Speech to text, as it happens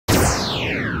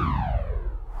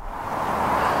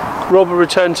Rob will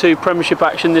return to Premiership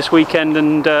action this weekend,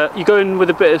 and you go in with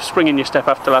a bit of spring in your step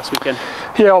after last weekend.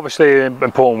 Yeah, obviously an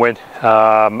important win,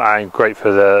 and great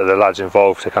for the lads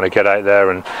involved to kind of get out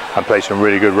there and play some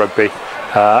really good rugby.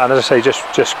 And as I say,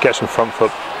 just get some front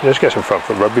foot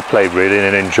rugby played really in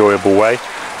an enjoyable way.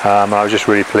 And I was just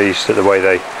really pleased at the way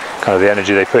the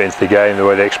energy they put into the game, the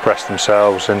way they expressed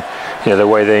themselves, and the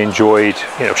way they enjoyed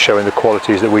showing the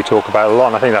qualities that we talk about a lot.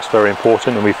 And I think that's very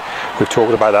important, and we've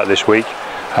talked about that this week.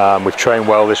 We've trained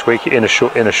well this week in a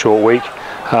short week,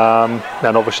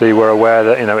 and obviously we're aware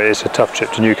that it's a tough trip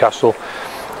to Newcastle.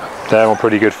 They're on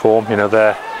pretty good form.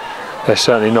 They're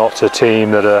certainly not a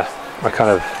team that are kind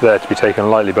of there to be taken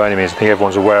lightly by any means. I think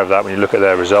everyone's aware of that when you look at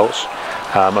their results,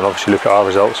 and obviously look at our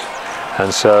results.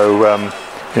 And so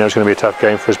it's going to be a tough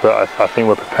game for us, but I think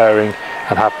we're preparing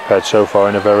and have prepared so far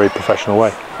in a very professional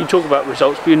way. You talk about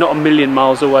results, but you're not a million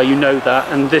miles away,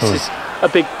 that, and this is a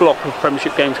big block of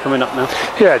Premiership games coming up now.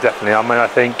 Yeah, definitely. I mean, I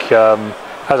think,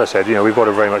 as I said, we've got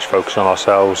to very much focus on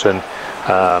ourselves and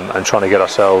trying to get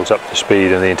ourselves up to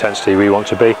speed and the intensity we want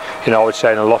to be. I would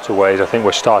say in a lot of ways, I think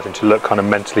we're starting to look kind of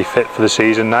mentally fit for the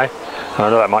season now. And I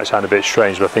know that might sound a bit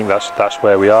strange, but I think that's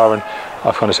where we are. And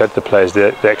I've kind of said to the players,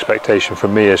 the expectation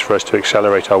from me is for us to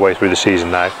accelerate our way through the season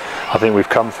now. I think we've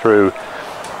come through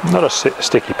not a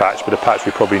sticky patch, but a patch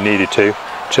we probably needed to,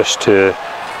 just to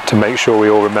make sure we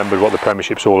all remembered what the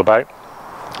Premiership's all about.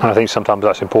 And I think sometimes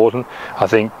that's important. I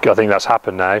think that's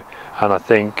happened now, and I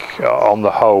think on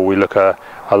the whole we look a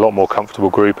lot more comfortable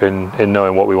group in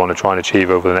knowing what we want to try and achieve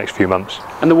over the next few months.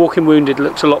 And the walking wounded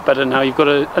looks a lot better now. You've got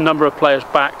a number of players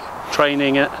back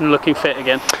training and looking fit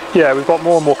again. Yeah, we've got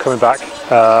more and more coming back,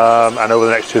 and over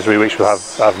the next 2 or 3 weeks we'll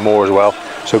have more as well.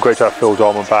 So great to have Phil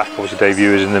Dolman back. Obviously Dave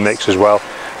Ewer's in the mix as well.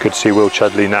 Good to see Will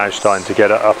Chudley now starting to get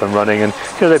up and running, and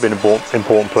they've been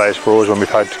important players for us when we've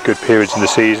had good periods in the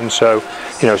season. So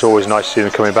it's always nice to see them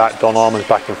coming back. Don Arman's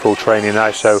back in full training now,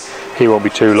 so he won't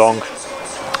be too long.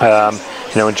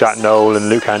 And Jack Noel and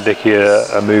Luke Handicki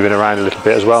are moving around a little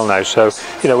bit as well now. So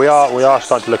we are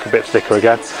starting to look a bit thicker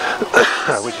again,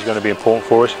 which is going to be important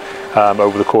for us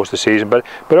over the course of the season. But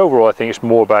overall, I think it's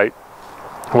more about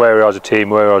where we are as a team,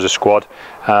 where we are as a squad,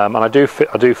 and I do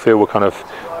feel we're kind of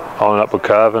on an upward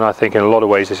curve, and I think in a lot of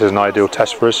ways this is an ideal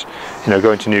test for us.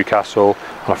 Going to Newcastle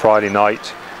on a Friday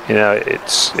night,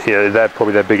 they're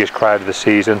probably their biggest crowd of the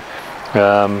season,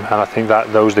 and I think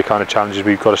that those are the kind of challenges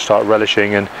we've got to start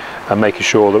relishing and making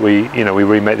sure that we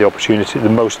really make the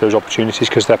most of those opportunities,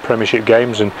 because they're Premiership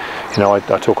games, and I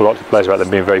talk a lot to the players about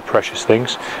them being very precious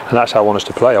things, and that's how I want us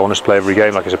to play. I want us to play every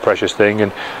game like it's a precious thing,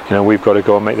 and we've got to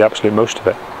go and make the absolute most of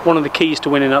it. One of the keys to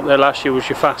winning up there last year was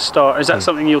your fast start. Is that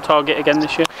something you'll target again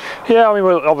this year? Yeah, I mean,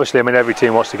 well, obviously, every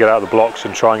team wants to get out of the blocks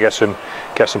and try and get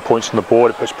some points on the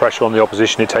board. It puts pressure on the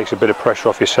opposition. It takes a bit of pressure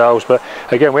off yourselves. But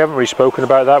again, we haven't really spoken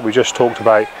about that. We just talked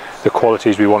about the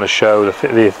qualities we want to show, the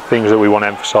things that we want to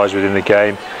emphasise within the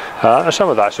game. And some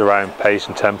of that's around pace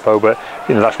and tempo, but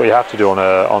that's what you have to do on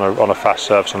a fast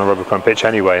surface, on a rubber crumb pitch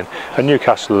anyway. And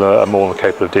Newcastle are more than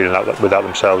capable of dealing with that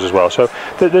themselves as well. So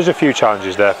there's a few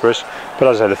challenges there for us. But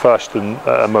as I say, the first and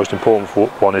most important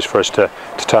one is for us to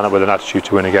turn up with an attitude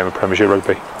to win a game of Premiership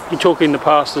rugby. You talk in the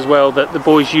past as well that the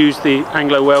boys use the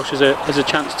Anglo-Welsh as a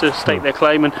chance to stake their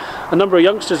claim, and a number of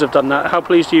youngsters have done that. How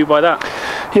pleased are you by that?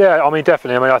 Yeah, I mean,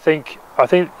 definitely. I think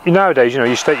nowadays,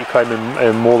 you stake your claim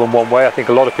in more than one way. I think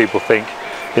a lot of people think,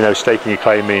 staking your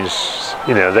claim means,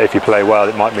 that if you play well,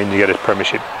 it might mean you get a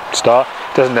Premiership start.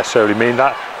 It doesn't necessarily mean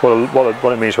that.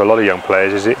 What it means for a lot of young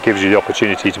players is it gives you the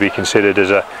opportunity to be considered as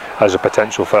a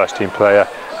potential first team player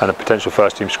and a potential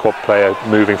first team squad player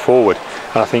moving forward.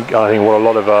 And I think what a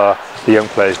lot of the young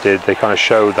players did, they kind of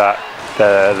showed that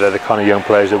they're the kind of young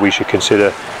players that we should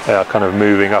consider kind of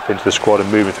moving up into the squad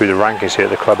and moving through the rankings here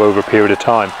at the club over a period of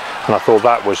time. And I thought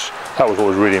that was what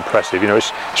was really impressive.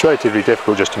 It's relatively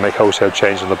difficult just to make wholesale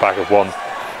changes on the back of one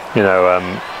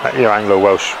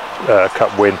Anglo-Welsh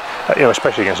Cup win,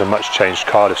 especially against a much changed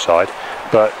Cardiff side.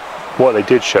 But what they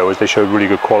did show is they showed really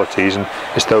good qualities, and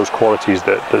it's those qualities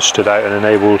that stood out and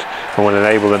will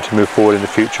enable them to move forward in the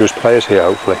future as players here,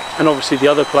 hopefully. And obviously the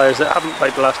other players that haven't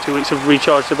played the last 2 weeks have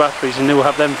recharged the batteries, and they will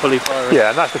have them fully firing. Yeah,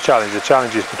 and that's the challenge. The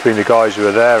challenge is between the guys who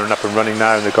are there and up and running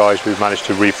now and the guys who've managed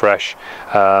to refresh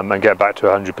and get back to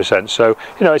 100%. So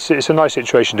it's a nice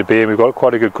situation to be in. We've got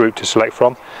quite a good group to select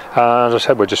from, and as I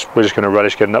said, we're just going to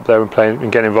relish getting up there and playing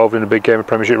and getting involved in a big game of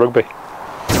Premiership rugby.